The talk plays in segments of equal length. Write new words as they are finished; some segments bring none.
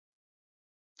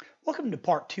Welcome to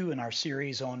part two in our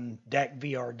series on DAC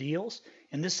VR deals.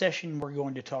 In this session, we're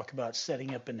going to talk about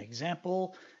setting up an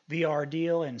example VR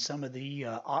deal and some of the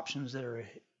options that are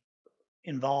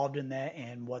involved in that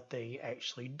and what they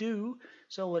actually do.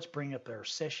 So let's bring up our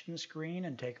session screen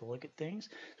and take a look at things.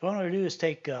 So what I'm going to do is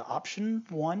take option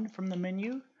 1 from the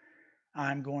menu.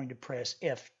 I'm going to press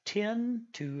F10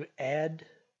 to add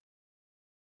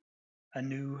a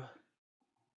new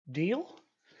deal.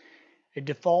 It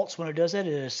defaults when it does that.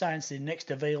 It assigns the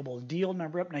next available deal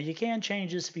number up. Now you can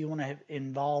change this if you want to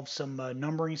involve some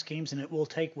numbering schemes, and it will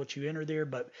take what you enter there.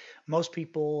 But most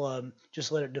people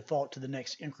just let it default to the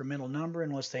next incremental number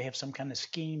unless they have some kind of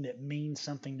scheme that means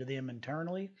something to them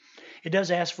internally. It does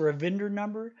ask for a vendor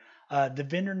number. The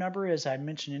vendor number, as I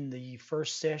mentioned in the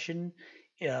first session,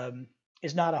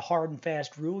 is not a hard and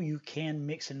fast rule. You can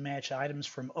mix and match items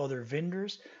from other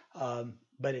vendors.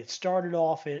 But it started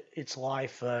off its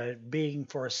life being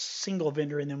for a single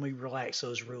vendor, and then we relaxed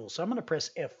those rules. So I'm going to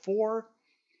press F4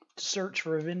 to search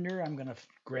for a vendor. I'm going to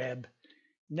grab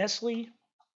Nestle.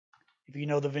 If you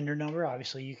know the vendor number,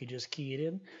 obviously you could just key it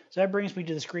in. So that brings me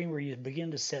to the screen where you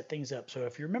begin to set things up. So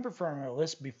if you remember from our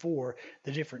list before,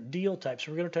 the different deal types,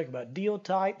 we're going to talk about deal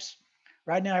types.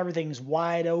 Right now, everything's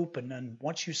wide open, and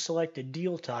once you select a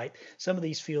deal type, some of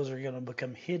these fields are going to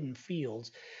become hidden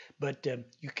fields, but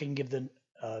you can give the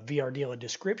VR deal a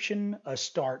description, a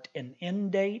start and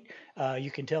end date.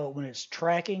 You can tell it when it's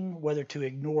tracking whether to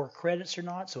ignore credits or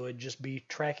not, so it'd just be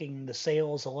tracking the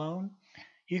sales alone.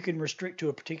 You can restrict to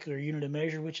a particular unit of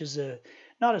measure, which is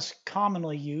not as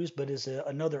commonly used, but is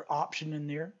another option in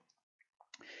there.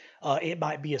 It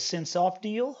might be a cents off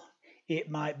deal.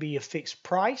 It might be a fixed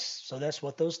price. So that's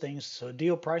what those things. So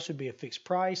deal price would be a fixed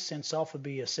price. Cents off would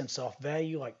be a cents off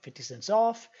value, like 50 cents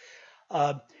off.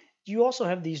 You also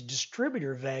have these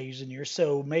distributor values in here.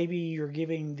 So maybe you're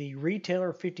giving the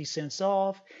retailer 50 cents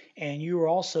off, and you are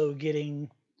also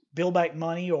getting bill back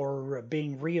money or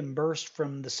being reimbursed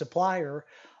from the supplier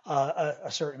a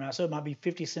certain amount. So it might be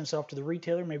 50 cents off to the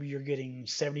retailer. Maybe you're getting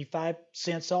 75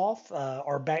 cents off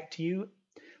or back to you,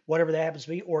 whatever that happens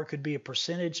to be, or it could be a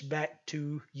percentage back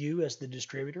to you as the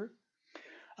distributor.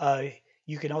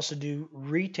 You can also do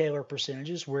retailer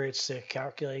percentages where it's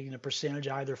calculating a percentage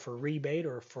either for rebate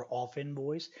or for off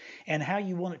invoice, and how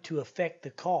you want it to affect the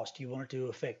cost. You want it to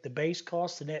affect the base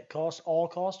cost, the net cost, all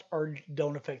cost, or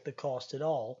don't affect the cost at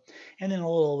all. And then a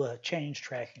little change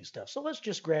tracking stuff. So let's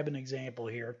just grab an example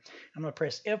here. I'm going to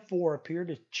press F4 up here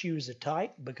to choose a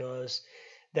type because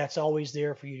that's always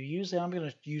there for you to use. And I'm going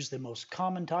to use the most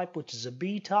common type, which is a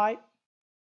B type,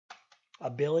 a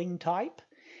billing type.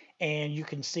 And you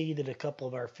can see that a couple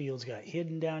of our fields got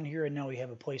hidden down here, and now we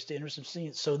have a place to enter some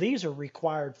scenes. So these are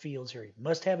required fields here. You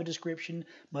must have a description,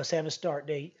 must have a start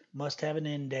date, must have an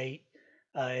end date,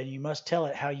 and you must tell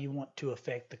it how you want to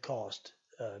affect the cost.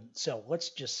 So let's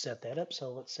just set that up.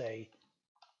 So let's say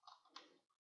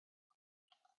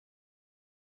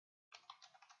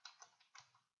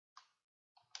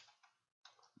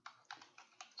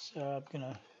I'm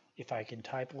gonna, if I can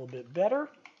type a little bit better,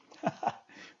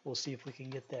 we'll see if we can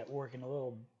get that working a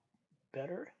little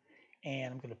better.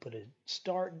 And I'm going to put a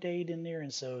start date in there.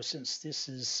 And so since this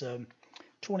is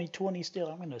 2020 still,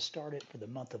 I'm going to start it for the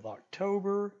month of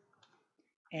October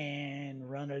and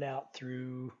run it out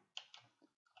through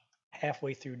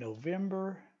halfway through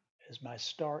November as my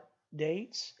start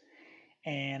dates.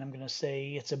 And I'm going to say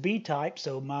it's a B type,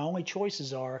 so my only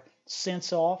choices are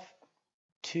cents off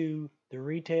to the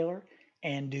retailer,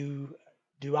 and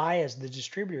do I, as the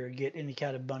distributor, get any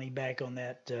kind of money back on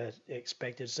that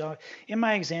expected? So in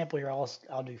my example here,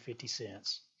 I'll do 50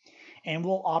 cents. And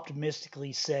we'll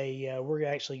optimistically say we're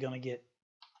actually going to get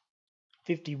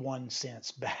 51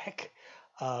 cents back.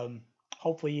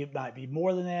 Hopefully it might be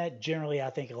more than that. Generally, I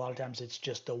think a lot of times it's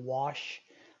just a wash,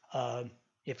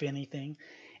 if anything.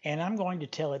 And I'm going to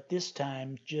tell it this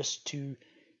time just to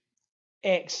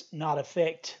X not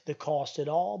affect the cost at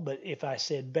all. But if I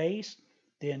said base,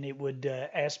 then it would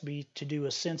ask me to do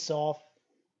a cents off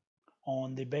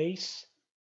on the base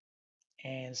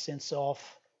and cents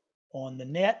off on the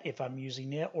net if I'm using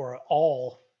net, or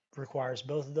all requires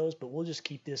both of those. But we'll just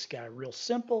keep this guy real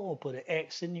simple. We'll put an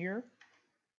X in here.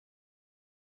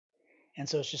 And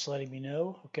so it's just letting me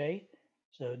know, okay.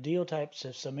 So deal types,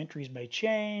 if some entries may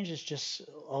change, it's just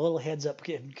a little heads up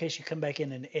in case you come back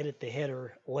in and edit the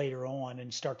header later on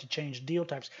and start to change deal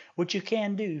types, which you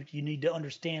can do. You need to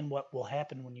understand what will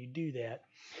happen when you do that.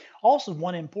 Also,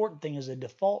 one important thing is a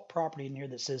default property in here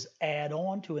that says add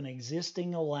on to an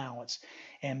existing allowance.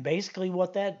 And basically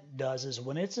what that does is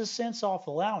when it's a cents off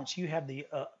allowance, you have the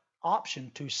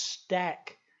option to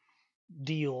stack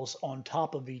deals on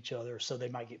top of each other. So they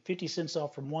might get 50 cents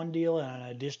off from one deal and an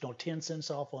additional 10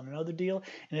 cents off on another deal.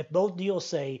 And if both deals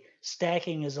say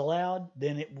stacking is allowed,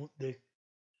 then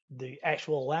the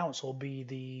actual allowance will be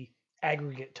the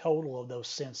aggregate total of those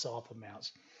cents off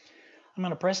amounts. I'm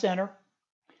going to press enter.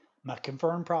 My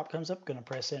confirm prompt comes up. Going to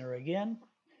press enter again.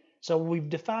 So we've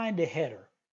defined a header.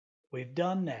 We've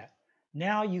done that.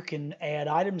 Now you can add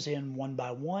items in one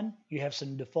by one. You have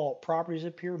some default properties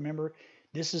up here. Remember,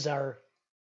 this is our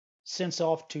cents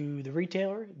off to the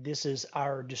retailer. This is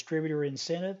our distributor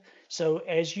incentive. So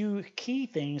as you key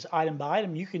things item by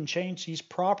item, you can change these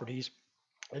properties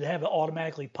and have it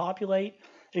automatically populate.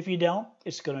 If you don't,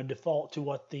 it's going to default to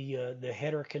what the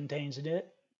header contains in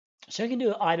it. So you can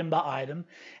do it item by item,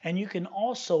 and you can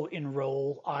also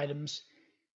enroll items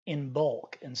in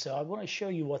bulk. And so I want to show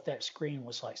you what that screen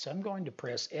looks like. So I'm going to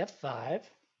press F5,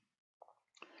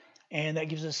 and that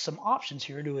gives us some options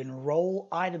here to enroll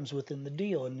items within the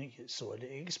deal. And so it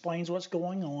explains what's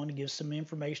going on, it gives some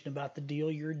information about the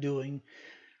deal you're doing,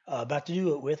 about to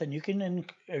do it with, and you can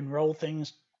enroll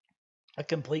things, a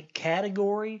complete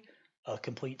category, a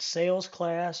complete sales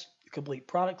class, a complete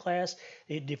product class.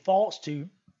 It defaults to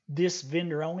this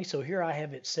vendor only. So here I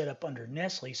have it set up under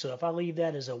Nestle. So if I leave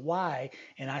that as a Y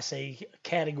and I say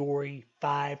category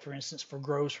 5, for instance, for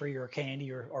grocery or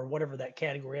candy or whatever that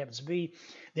category happens to be,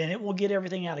 then it will get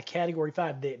everything out of category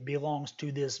 5 that belongs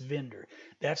to this vendor.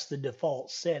 That's the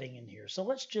default setting in here. So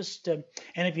let's just, and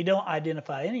if you don't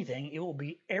identify anything, it will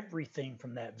be everything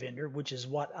from that vendor, which is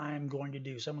what I'm going to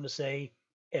do. So I'm going to say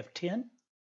F10,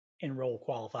 enroll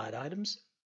qualified items.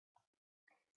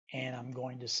 And I'm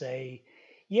going to say,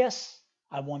 yes,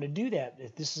 I want to do that.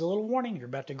 If this is a little warning, you're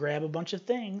about to grab a bunch of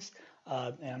things.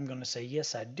 And I'm going to say,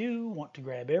 yes, I do want to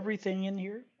grab everything in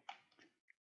here.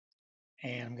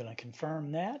 And I'm going to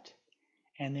confirm that.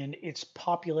 And then it's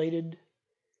populated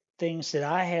things that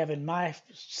I have in my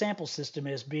sample system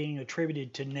as being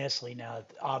attributed to Nestle. Now,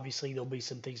 obviously, there'll be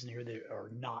some things in here that are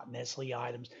not Nestle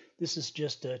items. This is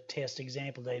just a test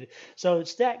example data. So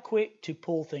it's that quick to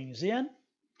pull things in.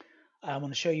 I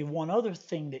want to show you one other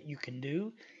thing that you can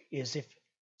do is if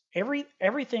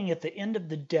everything at the end of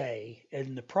the day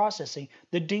in the processing,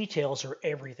 the details are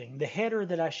everything. The header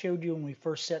that I showed you when we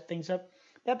first set things up,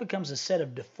 that becomes a set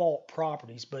of default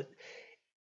properties. But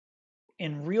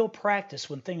in real practice,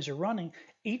 when things are running,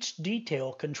 each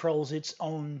detail controls its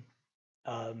own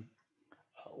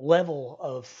level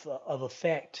of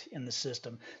effect in the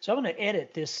system. So I'm going to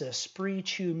edit this Spree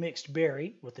Chew Mixed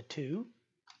Berry with a 2.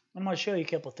 I'm going to show you a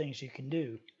couple of things you can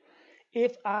do.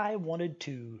 If I wanted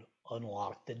to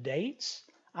unlock the dates,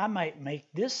 I might make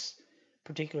this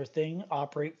particular thing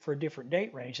operate for a different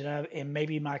date range, and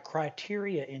maybe my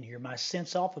criteria in here, my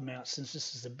cents off amount, since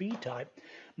this is a B type,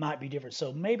 might be different.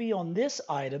 So maybe on this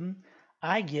item,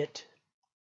 I'm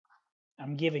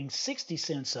giving 60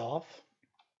 cents off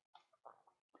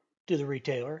to the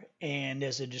retailer, and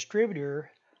as a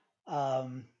distributor,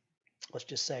 let's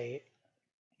just say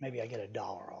maybe I get $1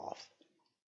 off.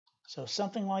 So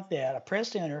something like that. I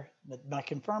pressed enter, my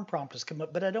confirm prompt has come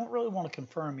up, but I don't really want to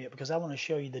confirm yet because I want to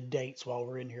show you the dates while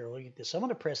we're in here. Look at this. So I'm going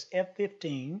to press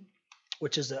F15,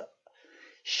 which is a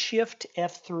Shift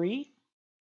F3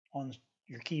 on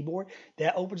your keyboard.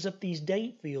 That opens up these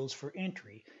date fields for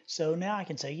entry. So now I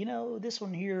can say, you know, this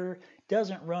one here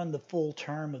doesn't run the full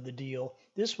term of the deal.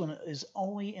 This one is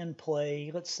only in play,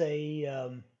 let's say,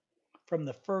 from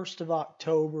the 1st of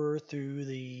October through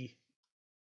the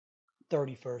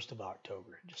 31st of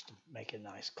October, just to make a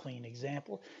nice clean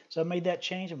example. So I made that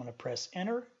change. I'm going to press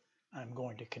enter. I'm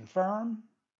going to confirm.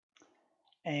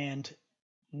 And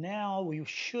now we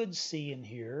should see in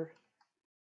here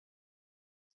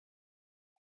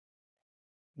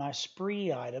my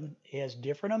spree item has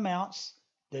different amounts.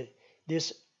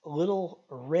 This little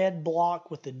red block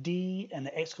with the D and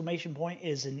the exclamation point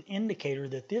is an indicator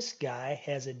that this guy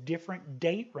has a different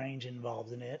date range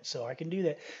involved in it. So I can do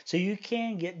that. So you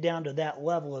can get down to that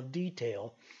level of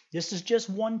detail. This is just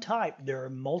one type. There are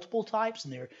multiple types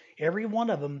in there. Every one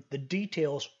of them, the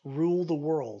details rule the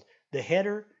world. The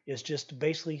header is just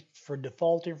basically for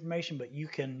default information, but you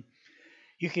can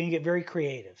get very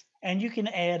creative. And you can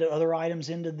add other items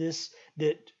into this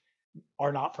that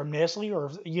are not from Nestle, or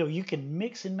you can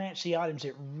mix and match the items.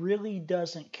 It really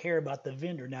doesn't care about the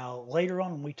vendor. Now later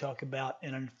on when we talk about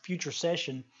in a future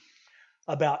session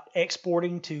about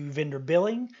exporting to vendor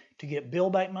billing to get bill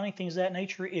back money, things of that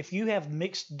nature, if you have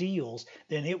mixed deals,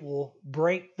 then it will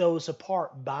break those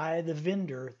apart by the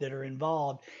vendor that are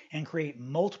involved and create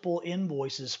multiple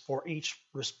invoices for each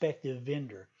respective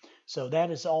vendor. So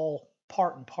that is all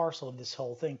part and parcel of this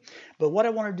whole thing. But what I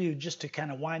want to do just to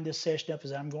kind of wind this session up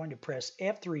is I'm going to press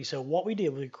F3. So what we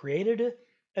did, we created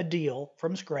a deal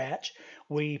from scratch.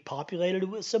 We populated it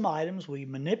with some items. We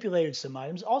manipulated some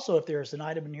items. Also, if there's an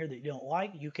item in here that you don't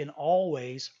like, you can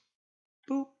always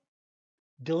boop,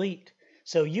 delete.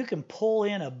 So you can pull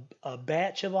in a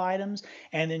batch of items,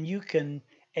 and then you can,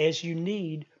 as you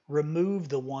need, remove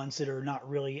the ones that are not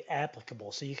really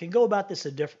applicable. So you can go about this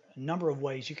a number of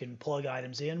ways. You can plug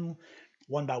items in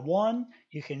one by one.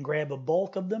 You can grab a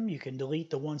bulk of them. You can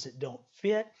delete the ones that don't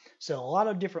fit. So a lot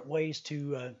of different ways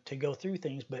to go through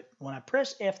things. But when I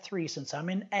press F3, since I'm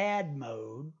in add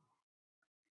mode,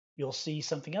 you'll see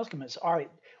something else come in. So, all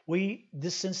right,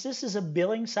 since this is a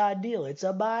billing side deal, it's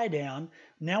a buy down.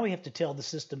 Now we have to tell the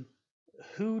system,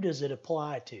 who does it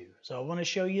apply to? So I want to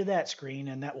show you that screen,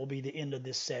 and that will be the end of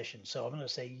this session. So I'm going to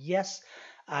say, yes,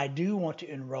 I do want to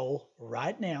enroll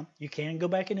right now. You can go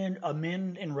back and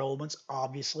amend enrollments,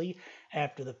 obviously,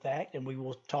 after the fact, and we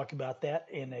will talk about that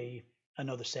in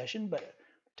another session, but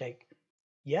take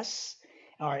yes.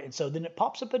 All right, and so then it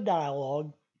pops up a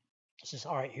dialog. It says,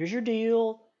 all right, here's your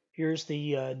deal. Here's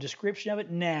the description of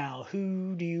it. Now,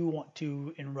 who do you want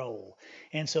to enroll?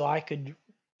 And so I could,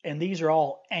 and these are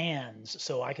all ands.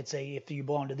 So I could say if you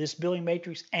belong to this billing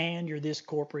matrix and you're this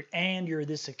corporate and you're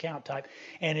this account type.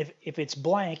 And if it's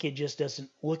blank, it just doesn't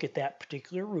look at that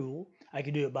particular rule. I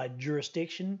could do it by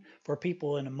jurisdiction. For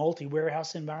people in a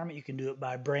multi-warehouse environment, you can do it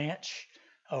by branch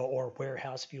or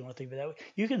warehouse if you want to think of it that way.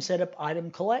 You can set up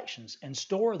item collections and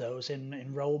store those and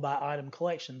enroll by item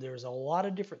collection. There's a lot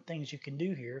of different things you can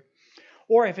do here.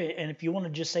 Or if you want to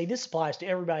just say this applies to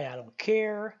everybody, I don't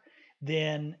care,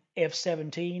 then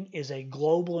F17 is a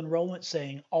global enrollment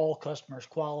saying all customers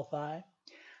qualify.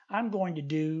 I'm going to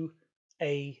do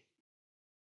a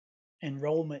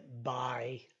enrollment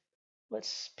by,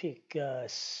 let's pick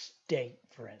state,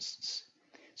 for instance.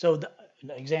 So the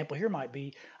example here might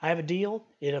be, I have a deal.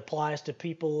 It applies to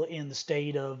people in the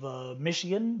state of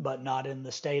Michigan, but not in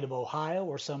the state of Ohio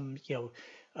or some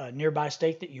nearby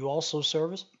state that you also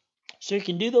service. So you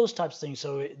can do those types of things.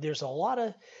 So there's a lot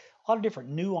of different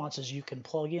nuances you can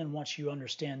plug in once you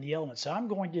understand the elements. So I'm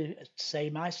going to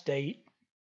say my state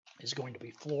is going to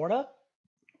be Florida,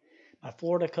 my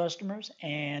Florida customers,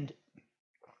 and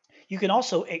you can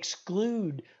also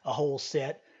exclude a whole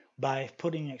set by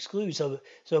putting exclude.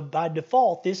 So by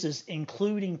default, this is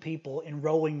including people,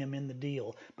 enrolling them in the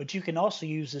deal. But you can also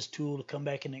use this tool to come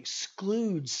back and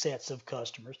exclude sets of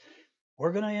customers.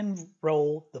 We're going to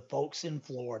enroll the folks in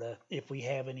Florida if we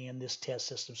have any in this test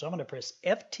system. So I'm going to press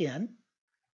F10.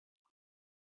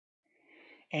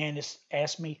 And it's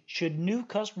asked me, should new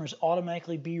customers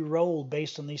automatically be rolled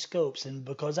based on these scopes? And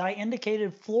because I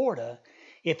indicated Florida,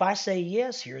 if I say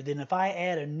yes here, then if I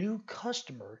add a new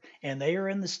customer and they are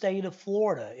in the state of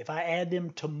Florida, if I add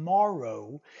them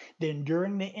tomorrow, then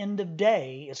during the end of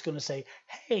day, it's going to say,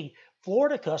 hey,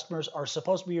 Florida customers are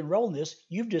supposed to be enrolled in this.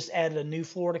 You've just added a new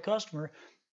Florida customer.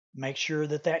 Make sure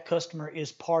that that customer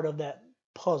is part of that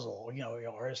puzzle,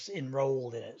 or is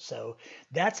enrolled in it. So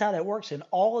that's how that works. And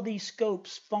all of these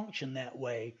scopes function that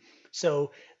way.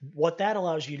 So what that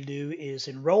allows you to do is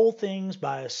enroll things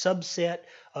by a subset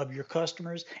of your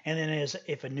customers. And then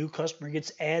if a new customer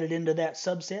gets added into that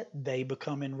subset, they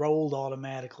become enrolled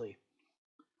automatically.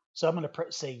 So I'm going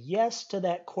to say yes to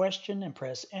that question and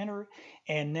press enter.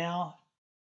 And now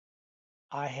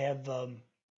I have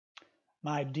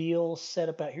my deal set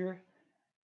up out here.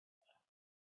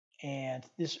 And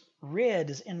this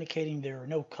red is indicating there are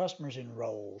no customers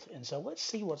enrolled. And so let's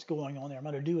see what's going on there. I'm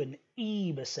going to do an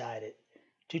E beside it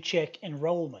to check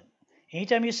enrollment.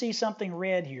 Anytime you see something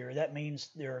red here, that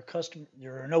means there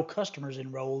are no customers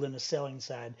enrolled in the selling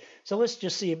side. So let's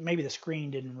just see if maybe the screen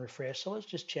didn't refresh. So let's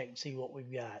just check and see what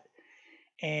we've got.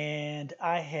 And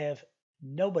I have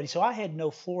nobody. So I had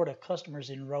no Florida customers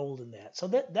enrolled in that. So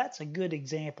that's a good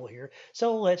example here.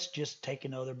 So let's just take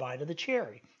another bite of the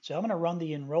cherry. So I'm going to run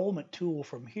the enrollment tool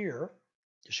from here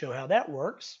to show how that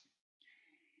works.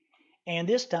 And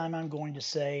this time I'm going to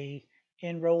say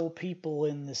enroll people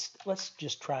in this. Let's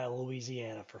just try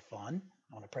Louisiana for fun.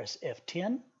 I'm going to press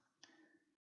F10.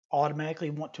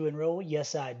 Automatically want to enroll?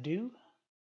 Yes, I do.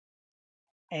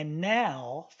 And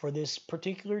now for this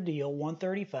particular deal,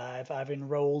 135, I've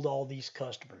enrolled all these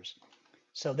customers.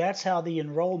 So that's how the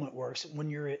enrollment works. When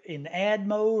you're in add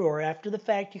mode or after the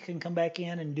fact, you can come back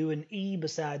in and do an E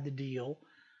beside the deal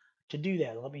to do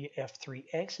that. Let me F3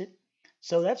 exit.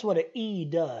 So that's what an E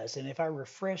does. And if I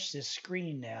refresh this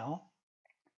screen now,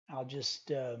 I'll just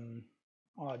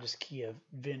key a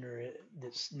vendor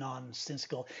that's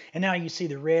nonsensical. And now you see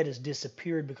the red has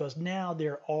disappeared because now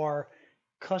there are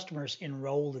customers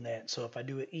enrolled in that. So if I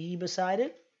do an E beside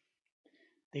it,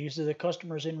 these are the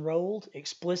customers enrolled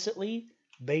explicitly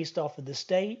based off of the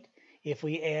state. If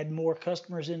we add more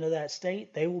customers into that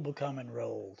state, they will become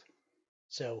enrolled.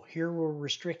 So here we're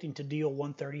restricting to deal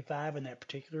 135 in that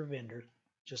particular vendor,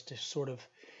 just to sort of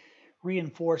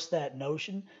reinforce that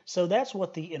notion. So that's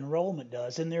what the enrollment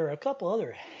does. And there are a couple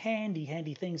other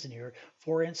handy things in here.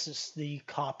 For instance, the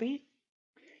copy.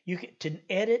 You can, to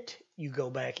edit, you go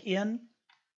back in.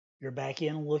 You're back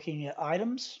in looking at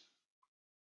items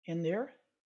in there.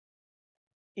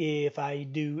 If I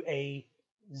do a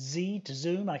Z to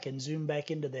zoom, I can zoom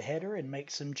back into the header and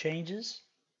make some changes.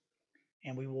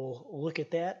 And we will look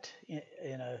at that in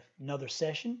another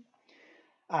session.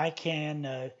 I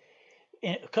can,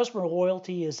 customer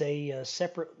loyalty is a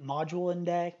separate module in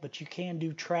DAC, but you can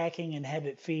do tracking and have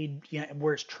it feed,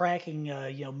 where it's tracking,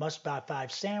 must buy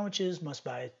 5 sandwiches, must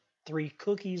buy 3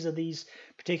 cookies of these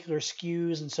particular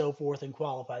SKUs and so forth and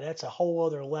qualify. That's a whole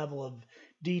other level of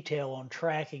detail on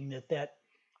tracking that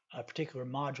particular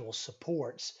module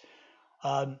supports.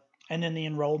 And then the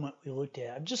enrollment we looked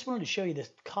at. I just wanted to show you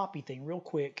this copy thing real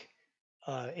quick.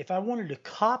 If I wanted to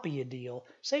copy a deal,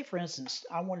 say for instance,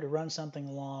 I wanted to run something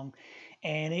along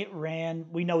and it ran,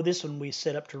 we know this one we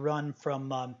set up to run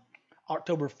from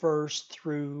October 1st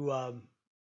through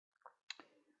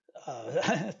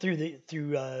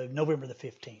November the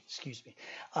 15th, excuse me.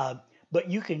 But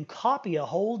you can copy a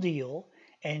whole deal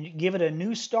and give it a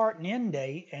new start and end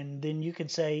date, and then you can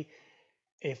say,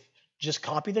 just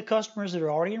copy the customers that are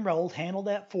already enrolled, handle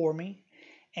that for me,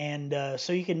 and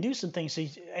so you can do some things,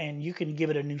 and you can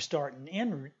give it a new start and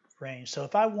end range. So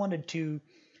if I wanted to,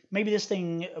 maybe this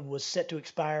thing was set to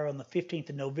expire on the 15th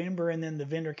of November, and then the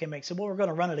vendor came back and said, well, we're going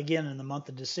to run it again in the month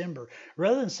of December.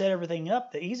 Rather than set everything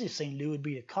up, the easiest thing to do would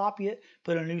be to copy it,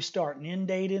 put a new start and end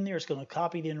date in there. It's going to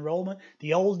copy the enrollment.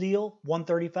 The old deal,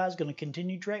 135, is going to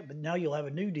continue track, but now you'll have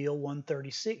a new deal,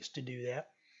 136, to do that.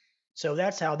 So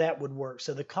that's how that would work.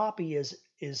 So the copy is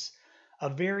a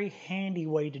very handy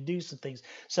way to do some things.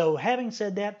 So having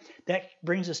said that, that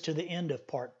brings us to the end of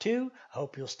part 2. I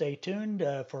hope you'll stay tuned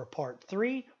for part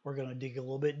 3. We're going to dig a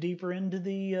little bit deeper into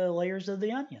the layers of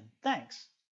the onion. Thanks.